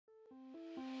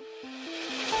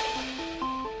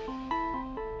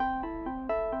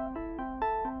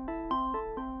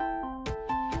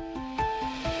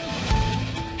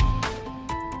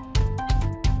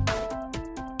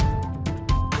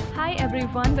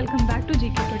everyone, welcome back to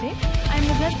GK Today. I am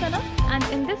Sana and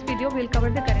in this video we'll cover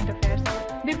the current affairs.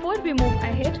 Before we move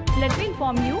ahead, let me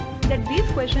inform you that these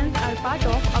questions are part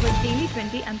of our daily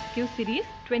 20 MCQ series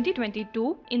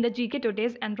 2022 in the GK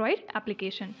Today's Android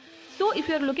application. So if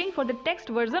you are looking for the text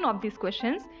version of these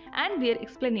questions and their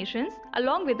explanations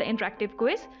along with the interactive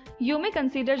quiz, you may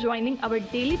consider joining our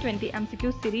daily 20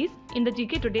 MCQ series in the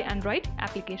GK Today Android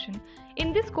application.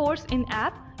 In this course in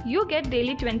app, you get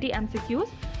daily 20 MCQs,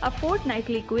 a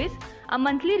fortnightly quiz, a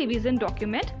monthly revision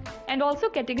document, and also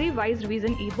category-wise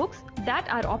revision e-books that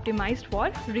are optimized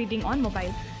for reading on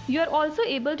mobile. You are also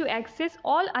able to access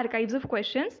all archives of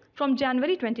questions from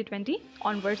January 2020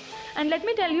 onwards. And let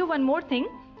me tell you one more thing.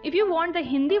 If you want the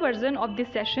Hindi version of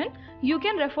this session, you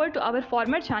can refer to our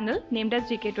former channel named as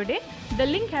GK Today. The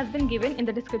link has been given in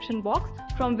the description box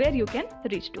from where you can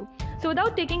reach to. So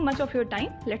without taking much of your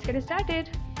time, let's get started.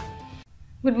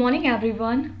 Good morning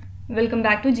everyone. Welcome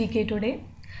back to GK Today.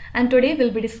 And today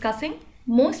we'll be discussing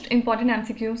most important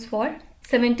MCQs for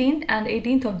 17th and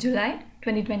 18th of July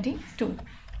 2022.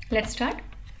 Let's start.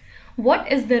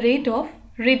 What is the rate of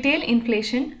retail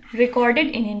inflation recorded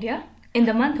in India in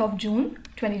the month of June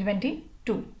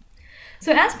 2022?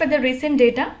 So as per the recent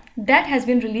data that has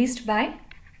been released by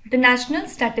the National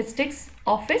Statistics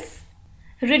Office,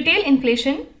 retail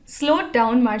inflation slowed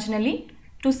down marginally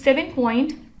to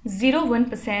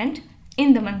 7.01%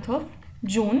 in the month of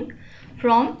June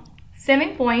from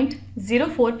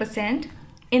 7.04%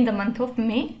 in the month of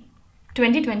May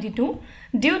 2022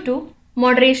 due to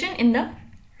moderation in the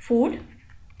food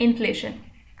inflation.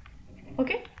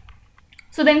 Okay.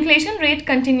 So the inflation rate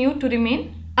continued to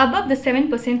remain above the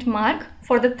 7% mark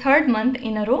for the third month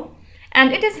in a row,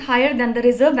 and it is higher than the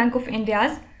Reserve Bank of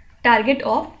India's target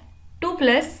of 2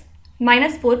 plus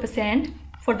minus 4%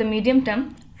 for the medium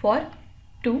term for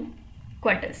 2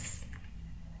 quarters.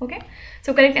 Okay,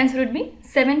 so correct answer would be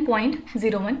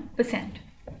 7.01%.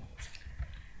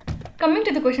 Coming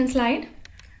to the question slide,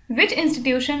 which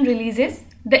institution releases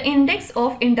the Index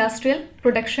of Industrial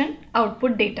Production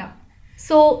Output data?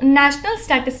 So National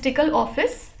Statistical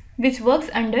Office, which works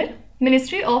under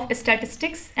Ministry of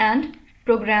Statistics and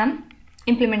Program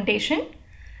Implementation,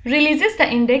 releases the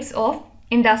Index of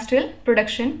Industrial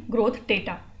Production Growth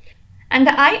data. And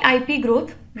the IIP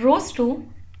growth rose to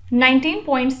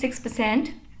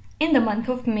 19.6% in the month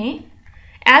of May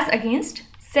as against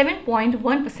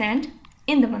 7.1%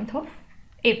 in the month of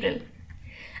April.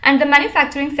 And the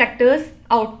manufacturing sector's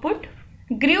output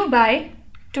grew by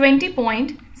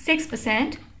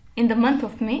 20.6% in the month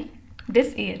of May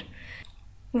this year,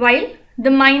 while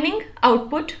the mining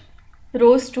output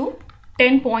rose to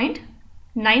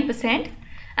 10.9%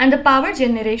 and the power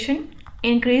generation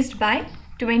increased by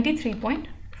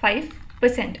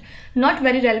 23.5%. Not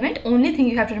very relevant. Only thing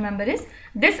you have to remember is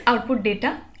this output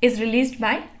data is released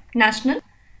by National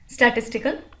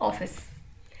Statistical Office.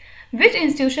 Which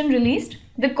institution released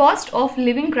the Cost of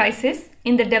Living Crisis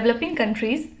in the Developing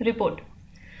Countries report?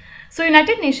 So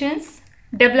United Nations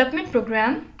Development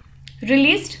Program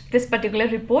released this particular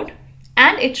report,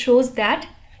 and it shows that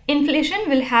inflation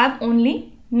will have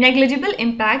only negligible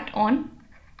impact on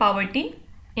poverty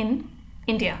in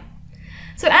India.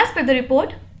 So as per the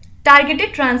report,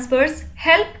 targeted transfers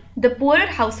help the poorer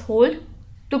household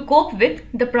to cope with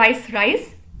the price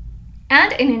rise,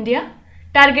 and in India,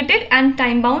 targeted and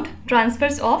time-bound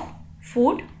transfers of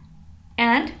food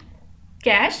and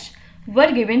cash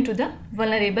were given to the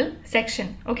vulnerable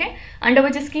section. Okay, under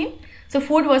which scheme? So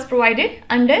food was provided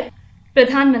under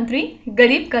Pradhan Mantri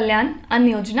Garib Kalyan Ann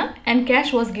Yojana and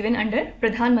cash was given under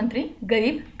Pradhan Mantri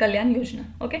Garib Kalyan Yojana.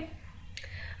 Okay.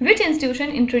 Which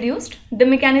institution introduced the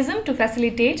mechanism to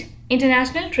facilitate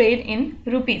international trade in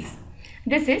rupees?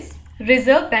 This is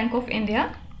Reserve Bank of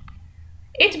India.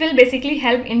 It will basically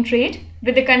help in trade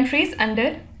with the countries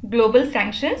under global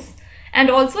sanctions, and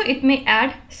also it may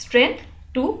add strength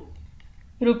to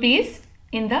rupees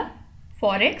in the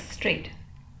forex trade.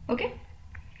 Okay.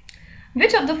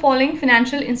 Which of the following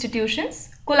financial institutions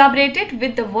collaborated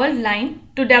with the World Line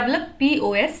to develop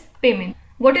POS payment?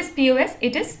 What is POS?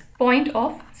 It is point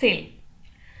of sale.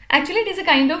 Actually, it is a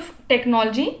kind of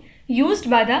technology used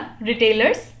by the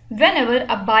retailers whenever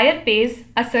a buyer pays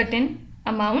a certain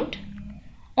amount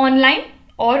online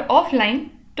or offline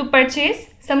to purchase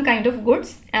some kind of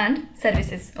goods and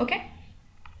services. Okay.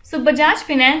 So Bajaj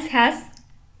Finance has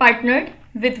partnered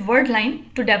with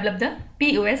Worldline to develop the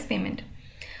POS payment.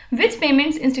 Which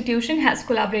payments institution has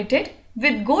collaborated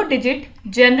with Go Digit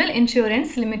General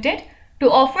Insurance Limited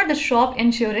to offer the shop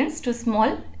insurance to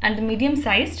small and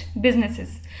medium-sized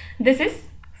businesses? This is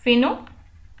Fino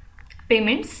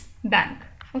Payments Bank.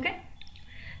 Okay.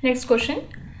 Next question.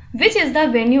 Which is the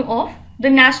venue of the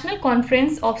National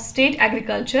Conference of State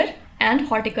Agriculture and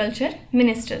Horticulture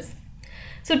Ministers.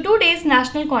 So 2 days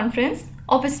National Conference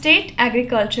of State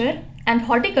Agriculture and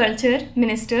Horticulture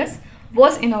Ministers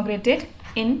was inaugurated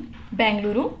in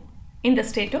Bengaluru in the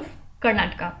state of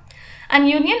Karnataka. And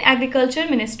Union Agriculture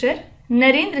Minister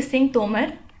Narendra Singh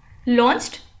Tomar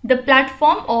launched the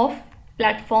platform of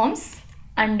platforms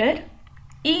under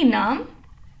E-NAM,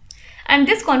 and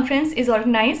this conference is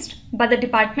organized by the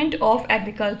Department of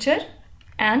Agriculture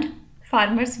and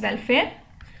Farmers Welfare.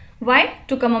 Why?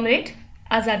 To commemorate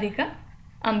Azadi Ka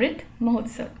Amrit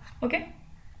Mahotsav. Okay.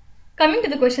 Coming to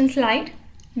the question slide,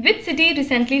 which city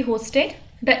recently hosted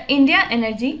the India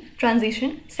Energy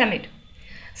Transition Summit?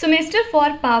 So Minister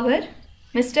for Power,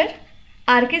 Mr.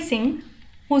 R.K. Singh,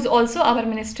 who is also our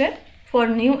Minister for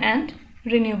New and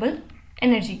Renewable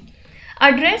Energy,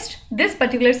 addressed this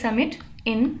particular summit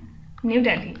in New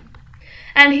Delhi.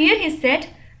 And here he said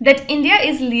that India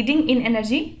is leading in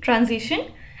energy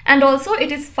transition and also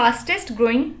it is fastest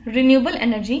growing renewable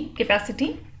energy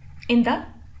capacity in the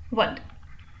world.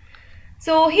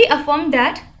 So he affirmed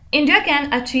that India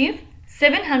can achieve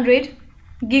 700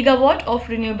 gigawatt of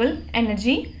renewable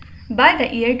energy by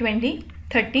the year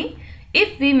 2030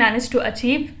 if we manage to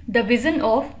achieve the vision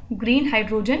of green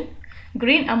hydrogen,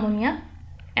 green ammonia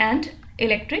and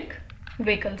electric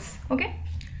vehicles. Okay.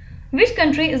 Which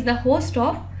country is the host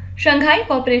of Shanghai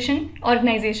Cooperation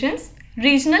Organization's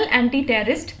Regional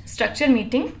Anti-Terrorist Structure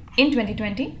Meeting in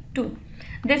 2022?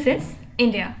 This is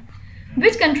India.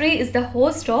 Which country is the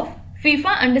host of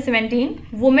FIFA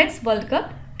Under-17 Women's World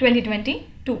Cup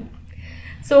 2022?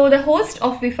 So the host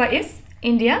of FIFA is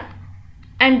India,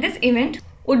 and this event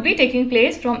would be taking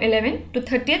place from 11th to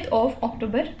 30th of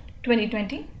October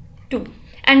 2022.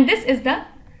 And this is the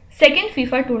second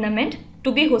FIFA tournament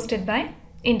to be hosted by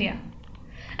India.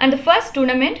 And the first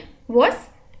tournament was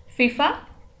FIFA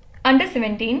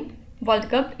Under-17 World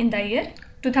Cup in the year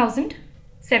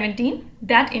 2017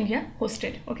 that India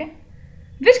hosted. Okay.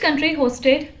 Which country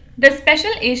hosted the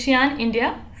Special ASEAN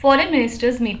India Foreign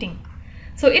Ministers Meeting?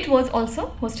 So it was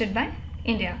also hosted by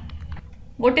India.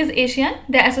 What is ASEAN?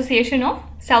 The Association of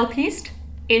Southeast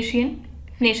Asian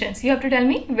Nations. You have to tell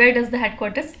me, where does the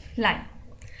headquarters lie?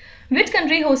 Which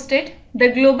country hosted the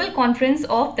Global Conference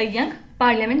of the Young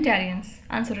Parliamentarians?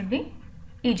 Answer would be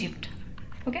Egypt.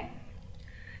 Okay.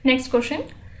 Next question.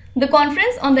 The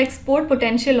Conference on the Export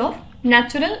Potential of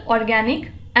Natural,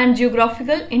 Organic and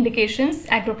Geographical Indications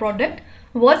Agro-Product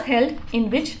was held in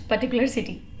which particular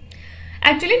city?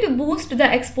 Actually, to boost the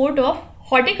export of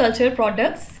horticulture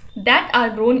products that are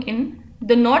grown in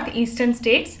the northeastern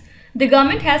states, the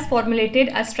government has formulated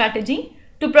a strategy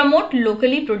to promote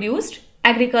locally produced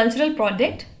agricultural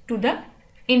product to the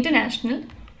international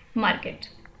market.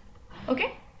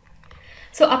 Okay.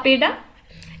 So APEDA,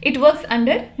 it works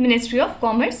under Ministry of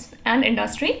Commerce and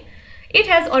Industry. It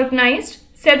has organized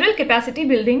several capacity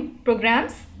building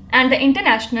programs and the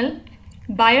international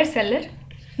buyer-seller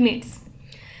meets.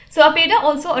 So APEDA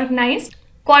also organized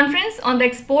Conference on the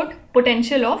Export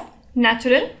Potential of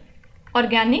Natural,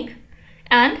 Organic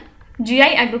and GI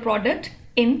Agro Product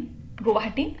in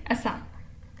Guwahati, Assam.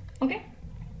 Okay.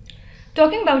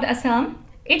 Talking about Assam,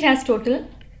 it has total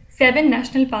 7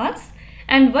 national parks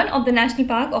and one of the national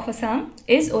park of Assam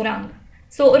is Orang.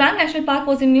 So Orang National Park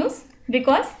was in news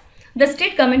because the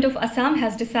state government of Assam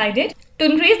has decided to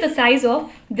increase the size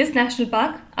of this national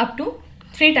park up to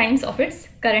 3 times of its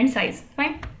current size.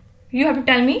 Fine. You have to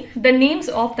tell me the names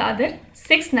of the other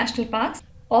 6 national parks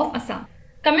of Assam.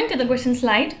 Coming to the question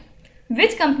slide,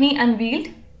 which company unveiled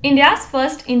India's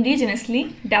first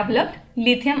indigenously developed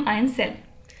lithium-ion cell?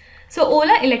 So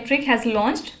Ola Electric has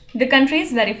launched the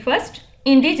country's very first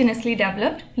indigenously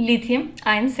developed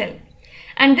lithium-ion cell.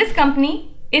 And this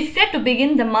company is set to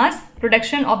begin the mass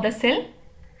production of the cell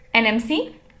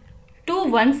NMC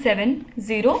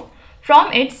 2170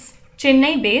 from its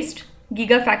Chennai-based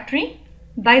Gigafactory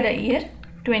by the year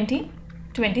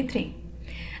 2023.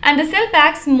 And the cell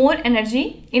packs more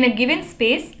energy in a given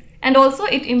space and also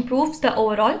it improves the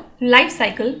overall life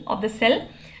cycle of the cell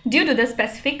due to the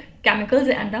specific chemicals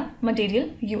and the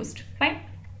material used. Fine.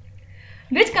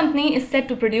 Which company is set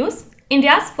to produce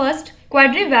India's first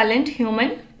quadrivalent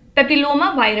human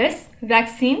papilloma virus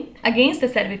vaccine against the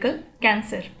cervical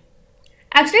cancer?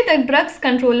 Actually, the Drugs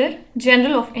Controller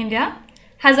General of India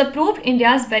has approved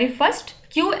India's very first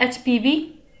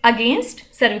QHPV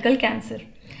against cervical cancer.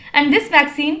 And this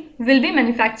vaccine will be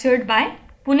manufactured by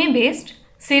Pune-based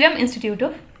Serum Institute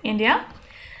of India.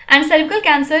 And cervical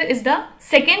cancer is the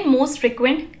second most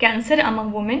frequent cancer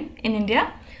among women in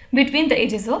India between the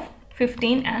ages of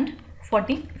 15 and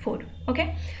 44.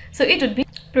 Okay, so it would be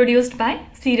produced by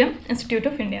Serum Institute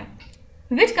of India.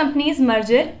 Which company's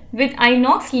merger with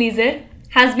Inox Leisure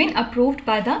has been approved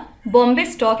by the Bombay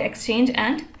Stock Exchange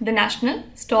and the National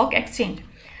Stock Exchange?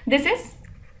 This is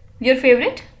your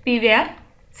favorite PVR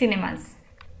Cinemas.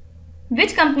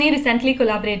 Which company recently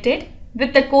collaborated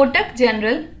with the Kotak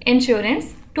General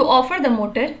Insurance to offer the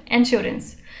motor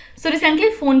insurance? So recently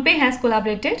PhonePe has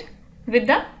collaborated with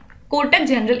the Kotak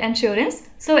General Insurance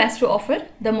so as to offer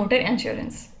the motor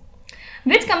insurance.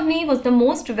 Which company was the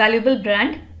most valuable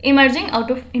brand emerging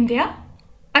out of India?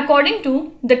 According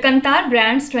to the Kantar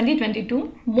Brands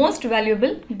 2022 Most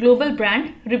Valuable Global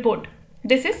Brand Report,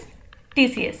 this is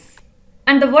TCS.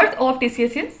 And the worth of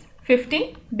TCS is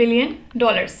 $50 billion.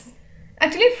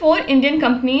 Actually, 4 Indian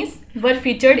companies were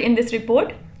featured in this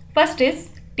report. First is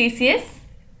TCS,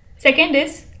 second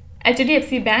is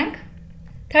HDFC Bank,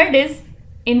 third is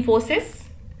Infosys,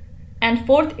 and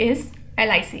fourth is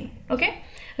LIC. Okay,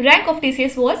 rank of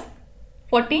TCS was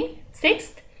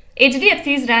 46th,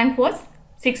 HDFC's rank was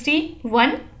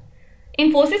 61,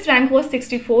 Infosys rank was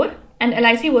 64, and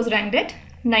LIC was ranked at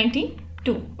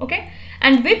 92. Okay,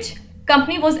 and which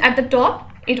company was at the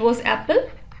top? It was Apple,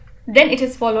 then it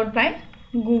is followed by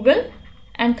Google,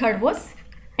 and third was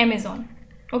Amazon.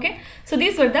 Okay, so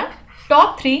these were the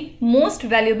top 3 most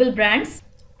valuable brands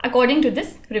according to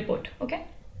this report. Okay,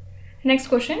 next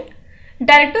question.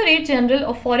 Directorate General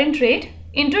of Foreign Trade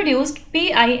introduced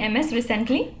PIMS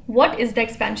recently. What is the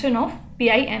expansion of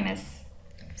PIMS?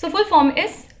 So full form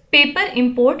is Paper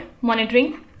Import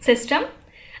Monitoring System,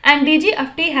 and DG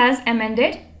AFTI has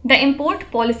amended the import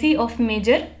policy of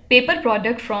major paper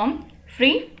product from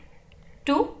free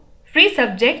to free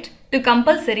subject to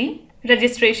compulsory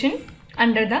registration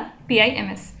under the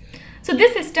PIMS. So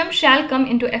this system shall come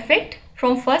into effect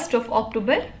from 1st of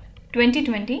October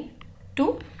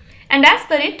 2022, and as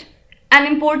per it, an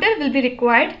importer will be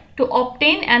required to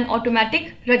obtain an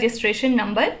automatic registration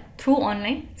number through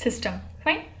online system.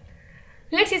 Fine.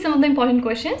 Let's see some of the important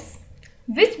questions.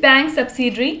 Which bank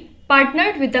subsidiary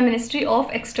partnered with the Ministry of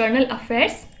External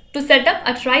Affairs to set up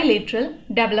a trilateral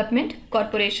development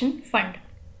corporation fund?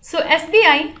 So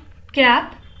SBI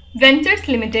Cap Ventures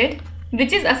Limited,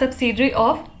 which is a subsidiary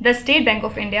of the State Bank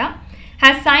of India,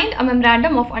 has signed a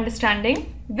memorandum of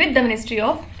understanding with the Ministry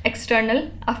of External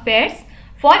Affairs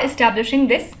for establishing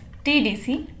this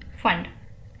TDC fund.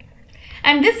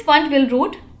 And this fund will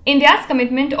route India's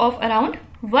commitment of around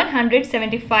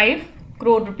 175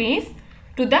 crore rupees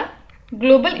to the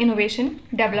Global Innovation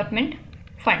Development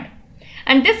Fund.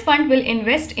 And this fund will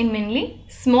invest in mainly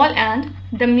small and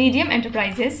the medium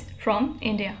enterprises from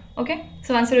India. Okay,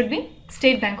 so answer would be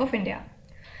State Bank of India.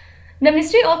 The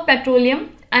Ministry of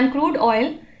Petroleum and Crude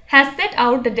Oil has set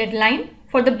out the deadline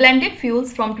for the blended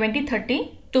fuels from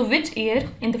 2030 to which year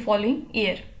in the following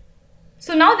year.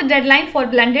 So now the deadline for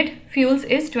blended fuels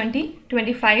is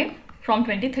 2025 from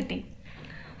 2030.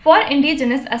 For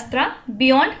indigenous Astra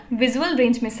beyond visual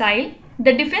range missile,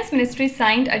 the Defense Ministry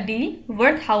signed a deal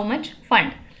worth how much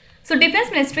fund? So Defense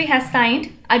Ministry has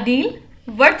signed a deal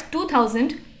worth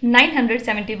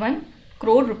 2,971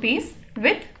 crore rupees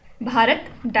with Bharat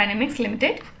Dynamics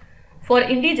Limited for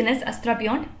indigenous Astra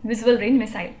beyond visual range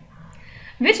missile.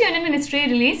 Which Union Ministry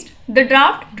released the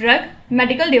draft Drug,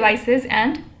 Medical Devices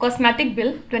and Cosmetic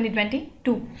Bill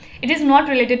 2022? It is not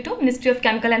related to Ministry of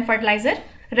Chemical and Fertilizer,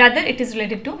 rather it is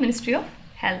related to Ministry of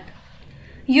Health.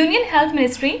 Union Health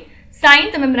Ministry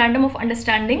signed the Memorandum of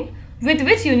Understanding with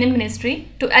which Union Ministry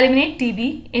to eliminate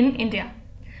TB in India?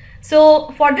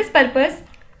 So for this purpose,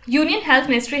 Union Health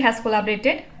Ministry has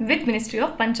collaborated with Ministry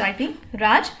of Panchayati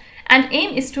Raj, and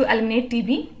aim is to eliminate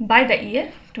TB by the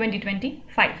year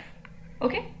 2025.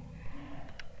 Okay.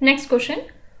 Next question.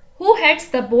 Who heads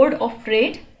the Board of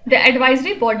Trade, the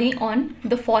advisory body on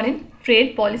the foreign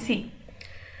trade policy?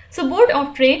 So Board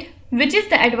of Trade, which is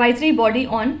the advisory body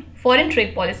on foreign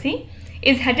trade policy,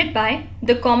 is headed by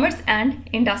the Commerce and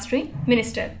Industry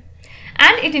Minister,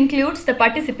 and it includes the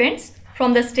participants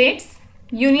from the states,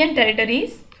 union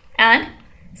territories and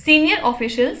senior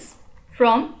officials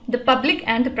from the public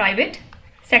and the private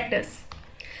sectors.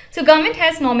 So government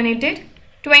has nominated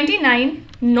 29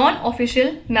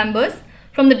 non-official members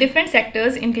from the different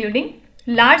sectors including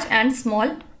large and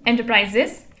small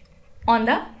enterprises on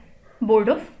the Board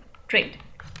of Trade.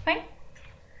 Fine.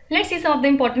 Let's see some of the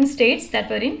important states that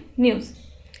were in news.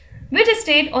 Which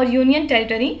state or union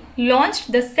territory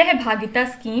launched the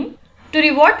Sahbhagita scheme to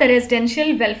reward the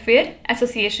residential welfare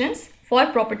associations for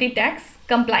property tax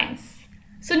compliance?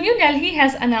 So New Delhi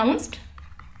has announced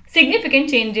significant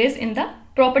changes in the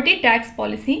property tax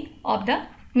policy of the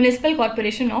Municipal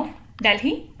Corporation of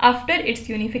Delhi after its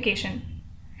unification.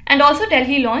 And also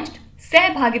Delhi launched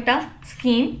Sahbhagita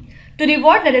scheme to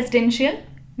reward the residential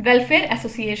welfare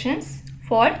associations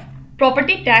for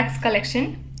property tax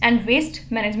collection and waste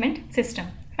management system.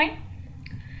 Fine.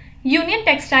 Union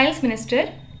Textiles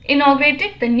Minister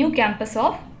inaugurated the new campus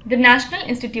of the National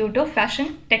Institute of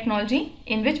Fashion Technology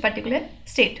in which particular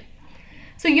state?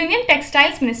 So Union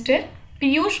Textiles Minister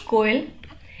Piyush Goyal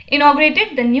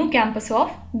inaugurated the new campus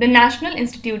of the National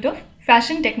Institute of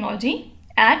Fashion Technology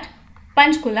at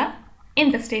Panchkula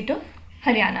in the state of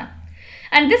Haryana.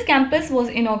 And this campus was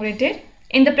inaugurated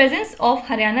in the presence of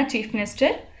Haryana Chief Minister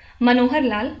Manohar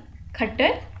Lal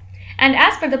Khattar, and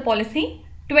as per the policy,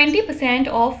 20%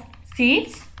 of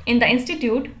seats in the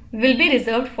institute will be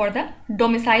reserved for the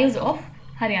domiciles of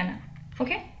Haryana.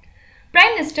 Okay.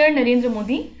 Prime Minister Narendra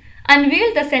Modi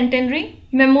unveiled the centenary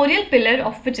memorial pillar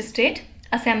of which state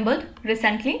assembled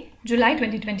recently, July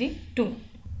 2022.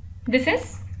 This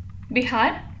is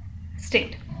Bihar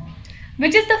state,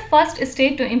 which is the first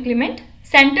state to implement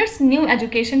center's new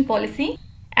education policy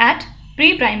at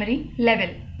pre-primary level.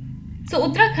 So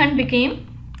Uttarakhand became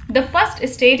the first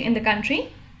state in the country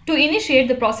to initiate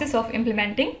the process of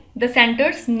implementing the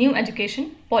center's new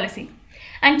education policy.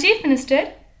 And Chief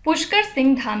Minister Pushkar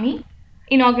Singh Dhami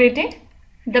inaugurated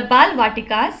the Bal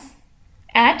Vatikas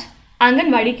at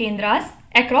Anganwadi Kendras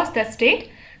across the state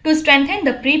to strengthen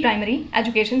the pre-primary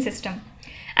education system.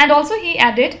 And also he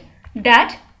added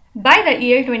that by the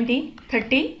year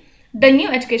 2030, the new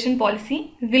education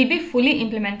policy will be fully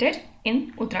implemented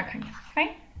in Uttarakhand.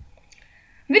 Right?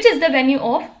 Which is the venue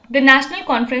of the National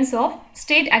Conference of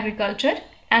State Agriculture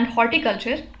and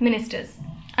Horticulture Ministers?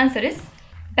 Answer is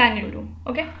Bangalore.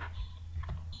 Okay.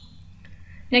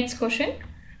 Next question.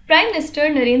 Prime Minister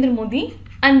Narendra Modi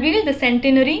unveiled the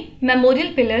centenary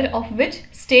memorial pillar of which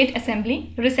state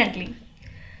assembly recently?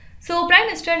 So Prime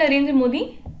Minister Narendra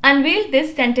Modi unveiled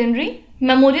this centenary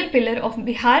memorial pillar of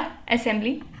Bihar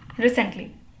assembly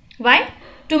recently. Why?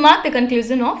 To mark the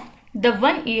conclusion of the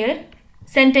 1-year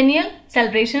centennial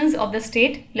celebrations of the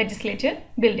state legislature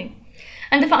building.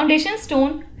 And the foundation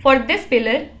stone for this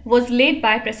pillar was laid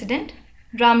by President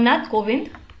Ramnath Kovind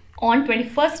on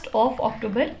 21st of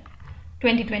October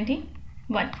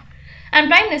 2021. And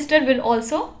Prime Minister will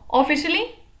also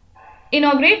officially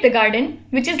inaugurate the garden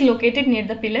which is located near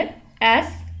the pillar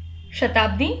as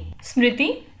Shatabdi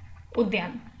Smriti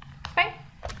Udyan. Fine.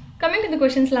 Coming to the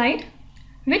question slide.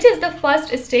 Which is the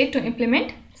first state to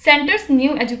implement center's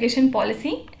new education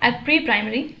policy at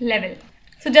pre-primary level?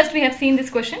 So just we have seen this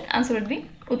question, answer would be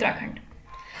Uttarakhand.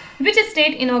 Which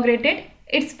state inaugurated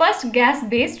its first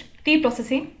gas-based tea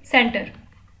processing center?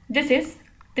 This is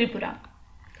Tripura.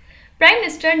 Prime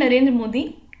Minister Narendra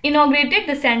Modi inaugurated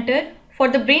the Center for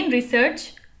the Brain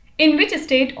Research in which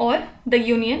state or the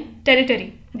Union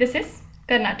Territory? This is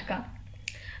Karnataka.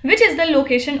 Which is the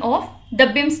location of the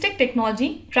BIMSTEC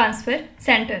Technology Transfer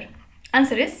Center?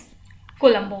 Answer is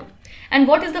Colombo. And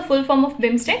what is the full form of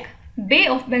BIMSTEC? Bay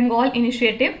of Bengal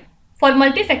Initiative for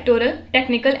Multi-Sectoral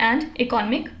Technical and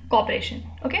Economic Cooperation.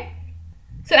 Okay.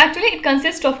 So actually it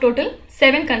consists of total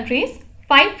 7 countries,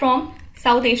 5 from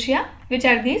South Asia, which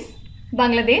are these: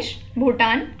 Bangladesh,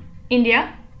 Bhutan,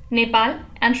 India, Nepal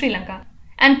and Sri Lanka.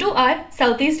 And 2 are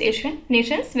Southeast Asian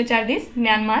nations, which are these: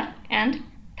 Myanmar and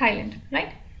Thailand.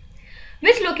 Right.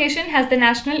 Which location has the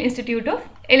National Institute of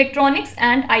Electronics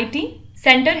and IT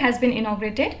Center has been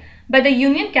inaugurated by the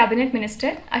Union Cabinet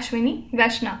Minister Ashwini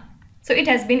Vaishnaw? So it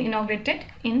has been inaugurated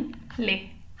in Leh.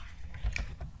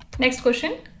 Next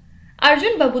question.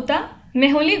 Arjun Babutta,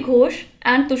 Mehuli Ghosh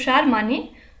and Tushar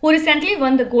Mane, who recently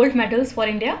won the gold medals for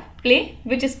India, play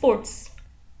which sports?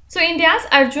 So India's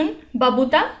Arjun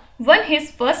Babutta won his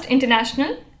first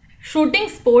International Shooting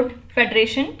Sport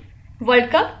Federation World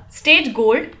Cup state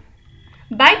gold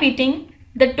by beating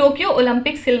the Tokyo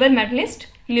Olympic silver medalist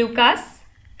Lucas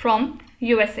from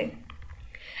USA.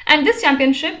 And this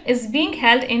championship is being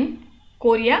held in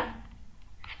Korea.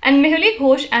 And Mehuli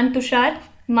Ghosh and Tushar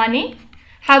Mane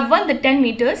have won the 10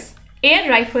 meters air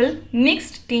rifle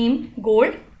mixed team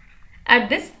gold at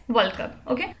this World Cup.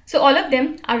 Okay, so all of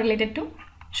them are related to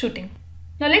shooting.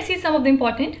 Now let's see some of the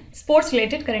important sports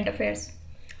related current affairs.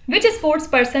 Which sports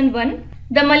person won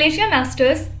the Malaysia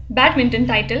Masters badminton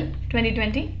title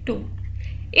 2022?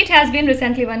 It has been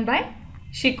recently won by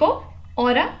Shiko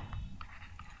Ora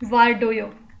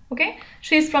Wardoyo. Okay,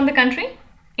 she is from the country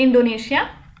Indonesia,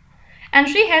 and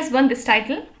she has won this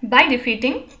title by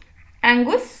defeating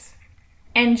Angus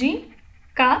Ng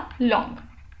Ka Long,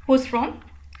 who is from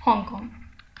Hong Kong.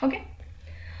 Okay,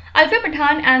 Alfia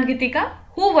Pathan and Gitika,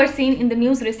 who were seen in the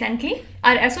news recently,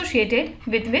 are associated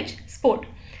with which sport?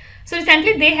 So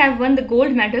recently they have won the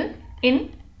gold medal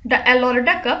in the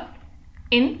Alorda Cup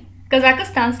in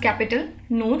Kazakhstan's capital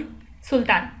Nur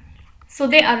Sultan. So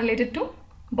they are related to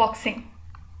boxing.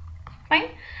 Fine.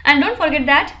 And don't forget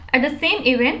that at the same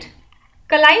event,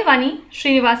 Kalaivani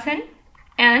Srinivasan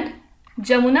and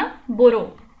Jamuna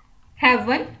Boro have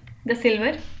won the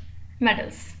silver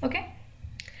medals. Okay.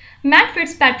 Matt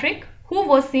Fitzpatrick, who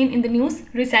was seen in the news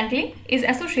recently, is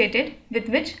associated with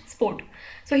which sport?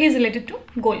 So he is related to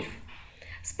golf.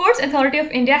 Sports Authority of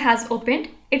India has opened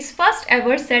its first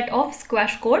ever set of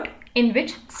squash court in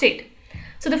which state?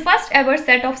 So the first ever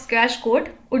set of squash court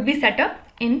would be set up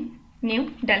in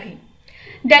New Delhi.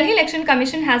 Delhi Election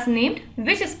Commission has named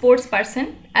which sports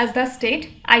person as the state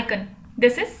icon?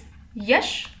 This is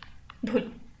Yash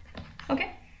Dhul.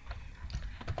 Okay.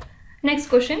 Next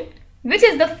question. Which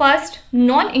is the first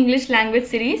non-English language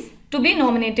series to be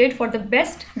nominated for the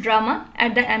best drama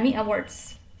at the Emmy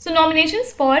Awards? So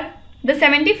nominations for the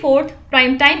 74th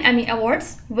Primetime Emmy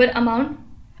Awards were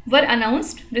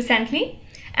announced recently,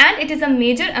 and it is a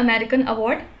major American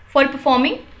award for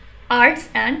performing arts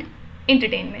and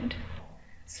entertainment.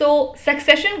 So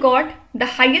Succession got the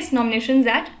highest nominations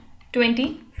at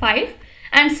 25,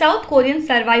 and South Korean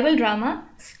survival drama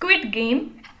Squid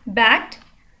Game bagged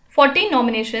 14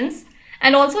 nominations,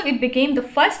 and also it became the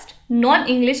first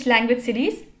non-English language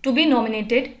series to be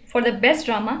nominated for the best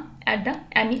drama at the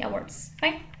Emmy Awards.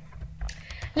 Right?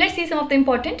 Let's see some of the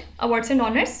important awards and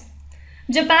honors.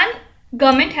 Japan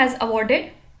government has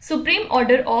awarded Supreme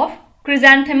Order of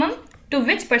Chrysanthemum to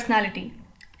which personality?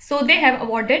 So they have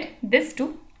awarded this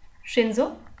to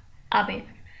Shinzo Abe.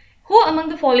 Who among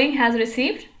the following has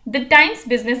received the Times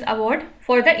Business Award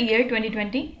for the year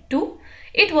 2022?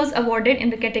 It was awarded in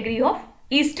the category of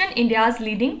Eastern India's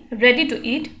leading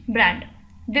ready-to-eat brand.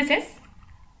 This is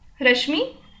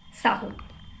Rashmi Sahu.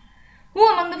 Who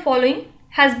among the following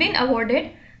has been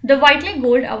awarded the Whiteley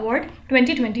Gold Award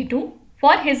 2022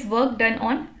 for his work done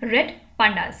on red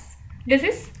pandas? This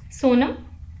is Sonam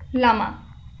Lama.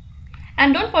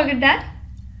 And don't forget that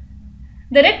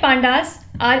the red pandas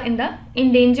are in the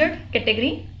endangered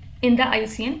category in the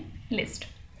IUCN list.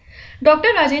 Dr.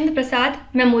 Rajendra Prasad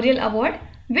Memorial Award,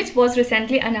 which was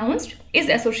recently announced, is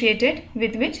associated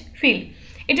with which field?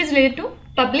 It is related to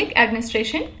public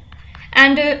administration,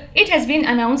 and it has been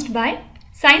announced by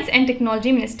Science and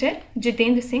Technology Minister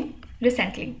Jitendra Singh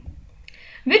recently.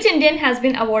 Which Indian has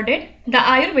been awarded the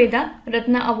Ayurveda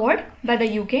Ratna Award by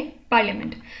the UK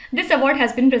Parliament? This award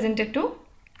has been presented to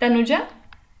Tanuja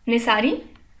Nisari,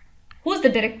 who is the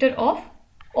director of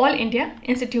All India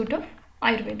Institute of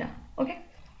Ayurveda. Okay.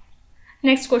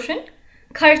 Next question.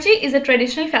 Kharchi is a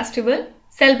traditional festival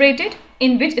celebrated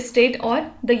in which state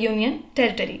or the Union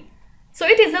Territory? So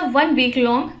it is a 1 week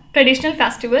long traditional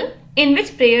festival in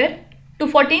which prayer to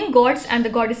 14 gods and the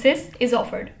goddesses is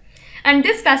offered. And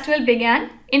this festival began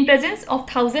in presence of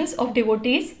thousands of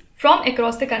devotees from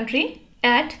across the country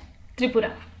at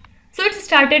Tripura. So it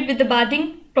started with the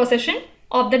bathing procession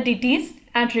of the deities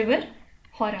at river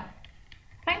Hora.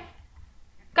 Right?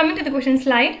 Coming to the question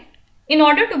slide. In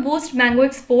order to boost mango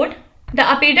export, the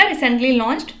APEDA recently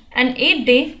launched an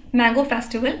 8-day mango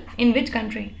festival in which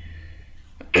country?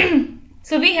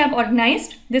 So we have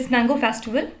organized this mango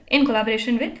festival in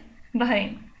collaboration with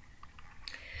Bahrain.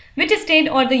 Which state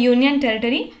or the Union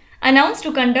Territory announced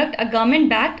to conduct a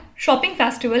government-backed shopping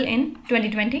festival in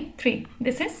 2023?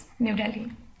 This is New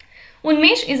Delhi.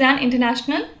 Unmesh is an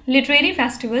international literary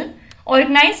festival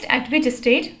organized at which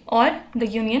state or the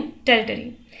Union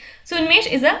Territory? So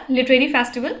Unmesh is a literary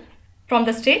festival from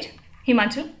the state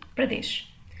Himachal Pradesh.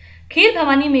 Kheer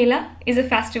Bhavani Mela is a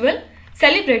festival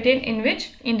celebrated in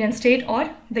which Indian state or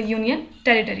the Union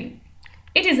Territory?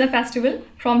 It is a festival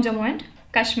from Jammu and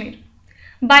Kashmir.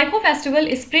 Baiko festival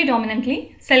is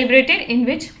predominantly celebrated in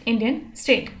which Indian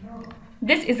state?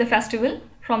 This is a festival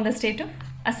from the state of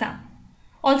Assam.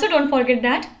 Also don't forget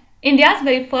that India's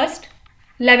very first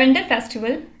Lavender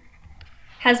Festival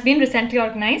has been recently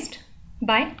organized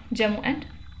by Jammu and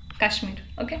Kashmir.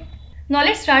 Okay. Now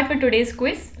let's start with today's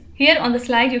quiz. Here on the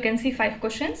slide you can see 5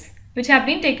 questions which have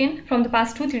been taken from the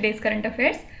past 2-3 days current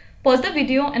affairs. Pause the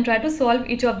video and try to solve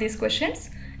each of these questions,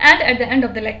 and at the end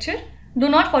of the lecture do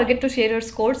not forget to share your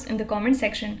scores in the comment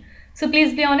section. So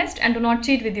please be honest and do not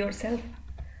cheat with yourself.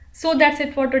 So that's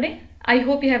it for today. I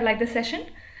hope you have liked the session.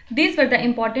 These were the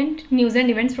important news and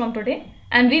events from today,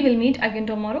 and we will meet again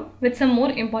tomorrow with some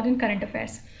more important current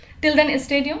affairs. Till then,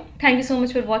 stay tuned. Thank you so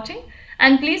much for watching,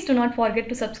 and please do not forget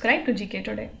to subscribe to GK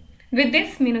Today. With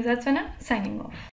this, Meenuzat Sana signing off.